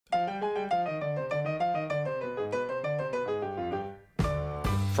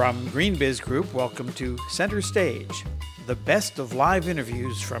From GreenBiz Group, welcome to Center Stage, the best of live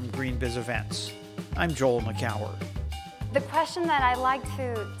interviews from GreenBiz events. I'm Joel McCower. The question that I like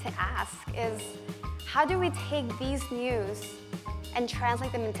to ask is, how do we take these news and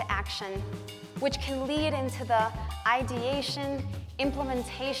translate them into action, which can lead into the ideation,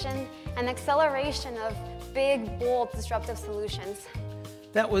 implementation, and acceleration of big, bold, disruptive solutions?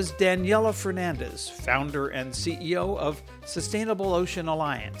 That was Daniela Fernandez, founder and CEO of Sustainable Ocean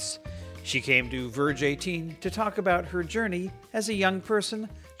Alliance. She came to Verge 18 to talk about her journey as a young person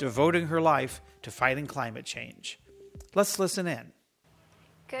devoting her life to fighting climate change. Let's listen in.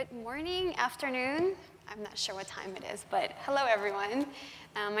 Good morning, afternoon. I'm not sure what time it is, but hello, everyone.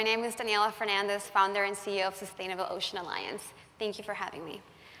 My name is Daniela Fernandez, founder and CEO of Sustainable Ocean Alliance. Thank you for having me.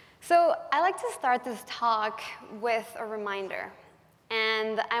 So I like to start this talk with a reminder.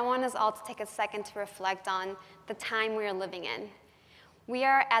 And I want us all to take a second to reflect on the time we are living in. We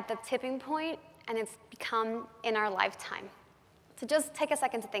are at the tipping point, and it's become in our lifetime. So just take a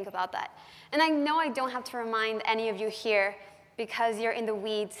second to think about that. And I know I don't have to remind any of you here because you're in the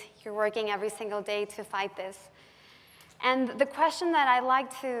weeds, you're working every single day to fight this. And the question that I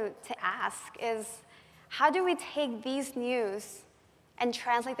like to ask is, how do we take these news and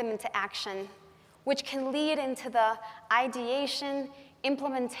translate them into action, which can lead into the ideation,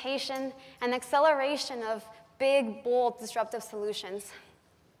 implementation, and acceleration of big, bold, disruptive solutions?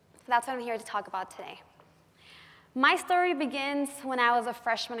 So that's what I'm here to talk about today. My story begins when I was a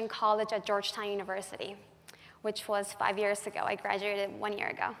freshman in college at Georgetown University, which was 5 years ago. I graduated 1 year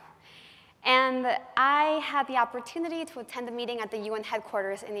ago. And I had the opportunity to attend a meeting at the UN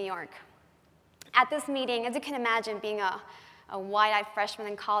headquarters in New York. At this meeting, as you can imagine, being a wide-eyed freshman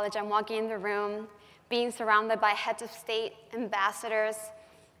in college, I'm walking in the room, being surrounded by heads of state, ambassadors,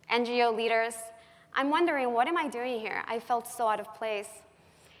 NGO leaders. I'm wondering, what am I doing here? I felt so out of place.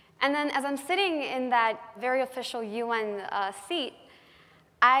 And then as I'm sitting in that very official UN seat,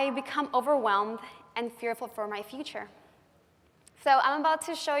 I become overwhelmed and fearful for my future. So I'm about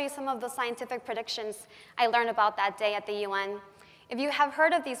to show you some of the scientific predictions I learned about that day at the UN. If you have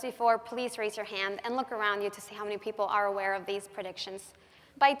heard of these before, please raise your hand and look around you to see how many people are aware of these predictions.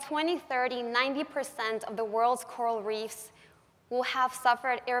 By 2030, 90% of the world's coral reefs will have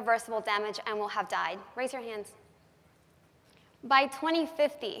suffered irreversible damage and will have died. Raise your hands. By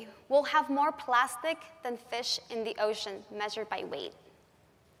 2050, we'll have more plastic than fish in the ocean, measured by weight.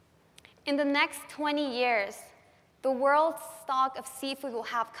 In the next 20 years, the world's stock of seafood will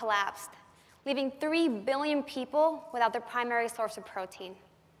have collapsed, leaving 3 billion people without their primary source of protein.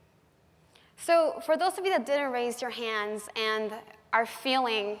 So for those of you that didn't raise your hands and are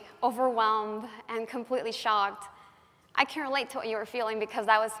feeling overwhelmed and completely shocked, I can relate to what you were feeling because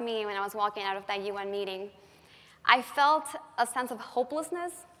that was me when I was walking out of that UN meeting. I felt a sense of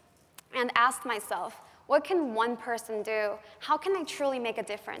hopelessness and asked myself, what can one person do? How can I truly make a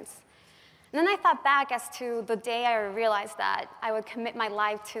difference? And then I thought back as to the day I realized that I would commit my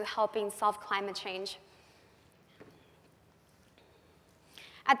life to helping solve climate change.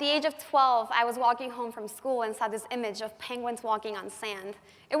 At the age of 12, I was walking home from school and saw this image of penguins walking on sand.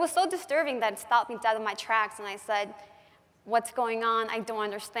 It was so disturbing that it stopped me dead in my tracks, and I said, what's going on? I don't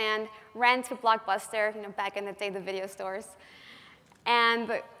understand. Ran to Blockbuster, back in the day, the video stores,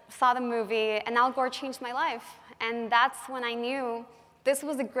 and saw the movie, and Al Gore changed my life. And that's when I knew this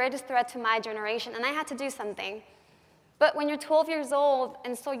was the greatest threat to my generation, and I had to do something. But when you're 12 years old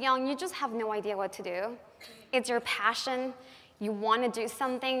and so young, you just have no idea what to do. It's your passion. You want to do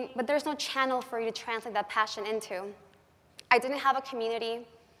something, but there's no channel for you to translate that passion into. I didn't have a community,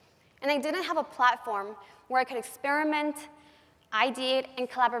 and I didn't have a platform where I could experiment, ideate, and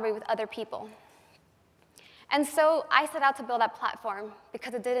collaborate with other people. And so I set out to build that platform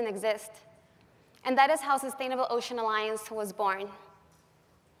because it didn't exist. And that is how Sustainable Ocean Alliance was born.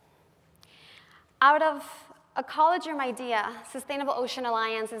 Out of a college room idea, Sustainable Ocean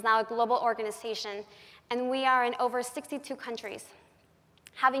Alliance is now a global organization, and we are in over 62 countries,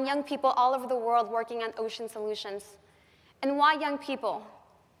 having young people all over the world working on ocean solutions. And why young people?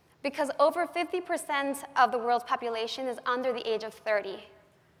 Because over 50% of the world's population is under the age of 30.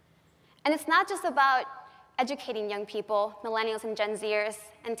 And it's not just about educating young people, millennials and Gen Zers,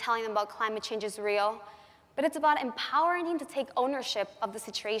 and telling them about climate change is real, but it's about empowering them to take ownership of the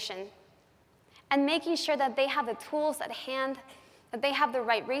situation and making sure that they have the tools at hand, that they have the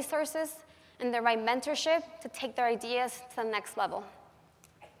right resources and the right mentorship to take their ideas to the next level.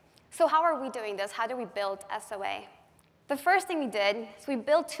 So how are we doing this? How do we build SOA? The first thing we did is we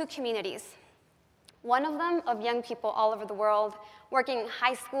built 2 communities. One of them of young people all over the world working in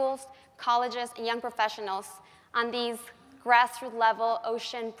high schools, colleges, and young professionals on these grassroots level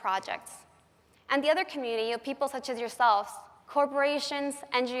ocean projects. And the other community of people such as yourselves, corporations,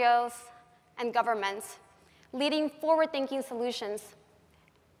 NGOs, and governments, leading forward-thinking solutions.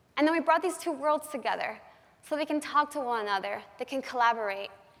 And then we brought these two worlds together so they can talk to one another, they can collaborate,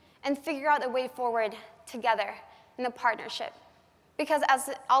 and figure out a way forward together in a partnership. Because as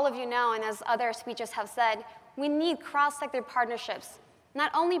all of you know, and as other speakers have said, we need cross-sector partnerships,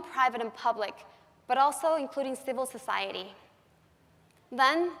 not only private and public, but also including civil society.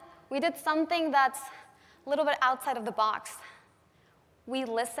 Then we did something that's a little bit outside of the box. We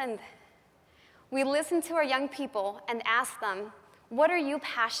listened. We listened to our young people and asked them, what are you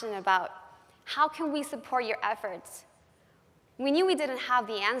passionate about? How can we support your efforts? We knew we didn't have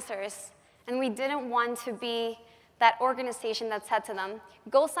the answers, and we didn't want to be that organization that said to them,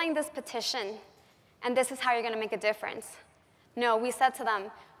 go sign this petition, and this is how you're going to make a difference. No, we said to them,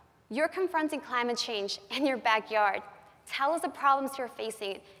 you're confronting climate change in your backyard. Tell us the problems you're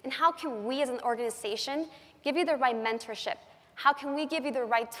facing, and how can we as an organization give you the right mentorship? How can we give you the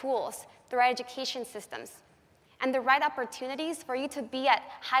right tools, the right education systems, and the right opportunities for you to be at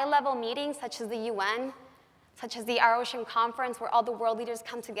high-level meetings such as the UN, such as the Our Ocean Conference, where all the world leaders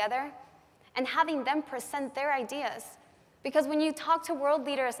come together, and having them present their ideas. Because when you talk to world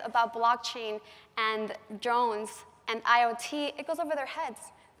leaders about blockchain and drones and IoT, it goes over their heads.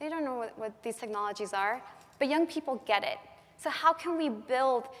 They don't know what these technologies are, but young people get it. So how can we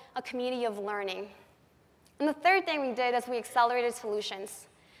build a community of learning? And the third thing we did is we accelerated solutions.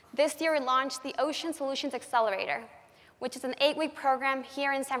 This year, we launched the Ocean Solutions Accelerator, which is an 8-week program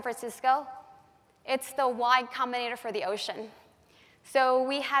here in San Francisco. It's the Y Combinator for the ocean. So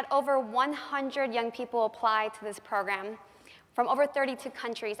we had over 100 young people apply to this program from over 32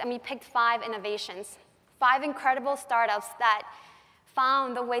 countries, and we picked 5 innovations, 5 incredible startups that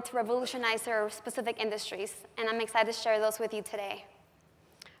found a way to revolutionize their specific industries, and I'm excited to share those with you today.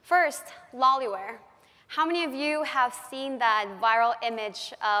 First, Lollyware. How many of you have seen that viral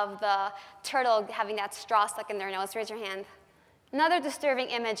image of the turtle having that straw stuck in their nose? Raise your hand. Another disturbing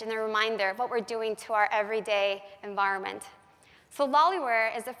image and a reminder of what we're doing to our everyday environment. So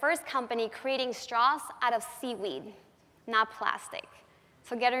Lollyware is the first company creating straws out of seaweed, not plastic.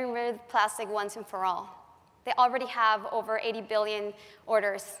 So getting rid of plastic once and for all. They already have over 80 billion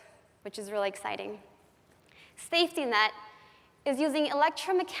orders, which is really exciting. Safety Net is using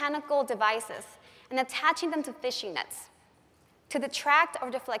electromechanical devices and attaching them to fishing nets to detract or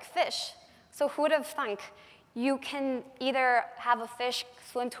deflect fish. So who would have thunk? You can either have a fish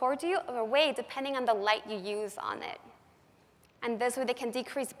swim towards you or away, depending on the light you use on it. And this way they can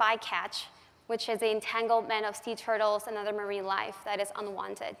decrease bycatch, which is the entanglement of sea turtles and other marine life that is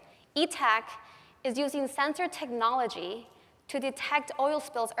unwanted. ETAC is using sensor technology to detect oil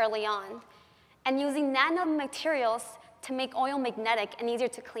spills early on and using nanomaterials to make oil magnetic and easier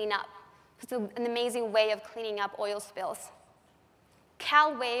to clean up. It's an amazing way of cleaning up oil spills.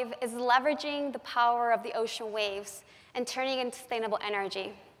 CalWave is leveraging the power of the ocean waves and turning it into sustainable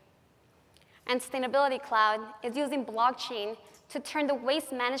energy. And Sustainability Cloud is using blockchain to turn the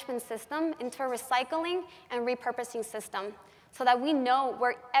waste management system into a recycling and repurposing system so that we know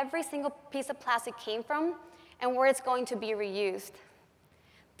where every single piece of plastic came from and where it's going to be reused.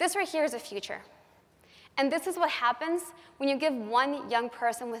 This right here is the future. And this is what happens when you give one young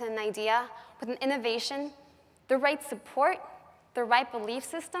person with an idea, with an innovation, the right support, the right belief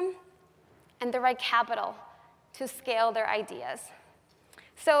system, and the right capital to scale their ideas.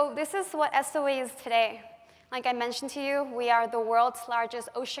 So this is what SOA is today. Like I mentioned to you, we are the world's largest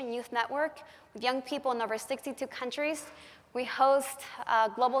ocean youth network with young people in over 62 countries. We host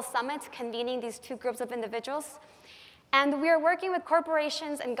global summits convening these two groups of individuals. And we are working with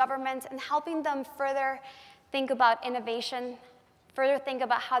corporations and governments and helping them further think about innovation, further think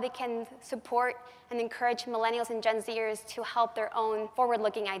about how they can support and encourage millennials and Gen Zers to help their own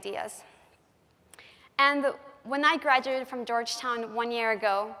forward-looking ideas. And when I graduated from Georgetown 1 year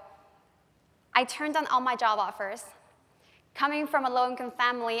ago, I turned down all my job offers. Coming from a low-income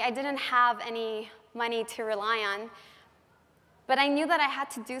family, I didn't have any money to rely on, but I knew that I had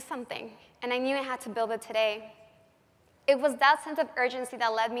to do something, and I knew I had to build it today. It was that sense of urgency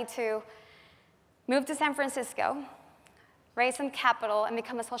that led me to move to San Francisco, raise some capital, and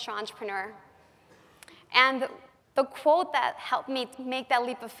become a social entrepreneur. And the quote that helped me make that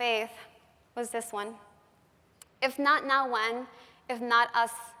leap of faith was this one: if not now, when? If not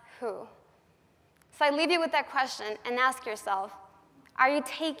us, who? So I leave you with that question and ask yourself, are you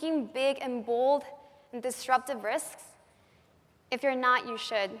taking big and bold and disruptive risks? If you're not, you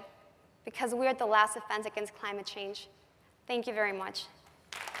should, because we are the last defense against climate change. Thank you very much.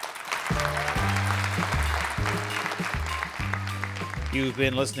 You've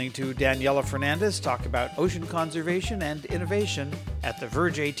been listening to Daniela Fernandez talk about ocean conservation and innovation at the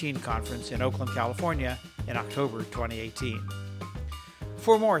Verge 18 conference in Oakland, California in October 2018.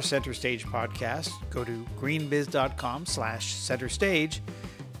 For more Center Stage podcasts, go to greenbiz.com/center stage.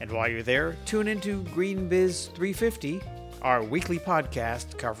 And while you're there, tune into GreenBiz 350, our weekly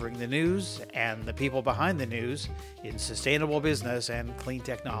podcast covering the news and the people behind the news in sustainable business and clean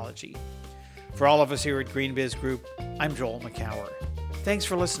technology. For all of us here at GreenBiz Group, I'm Joel McCower. Thanks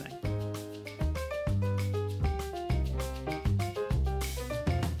for listening.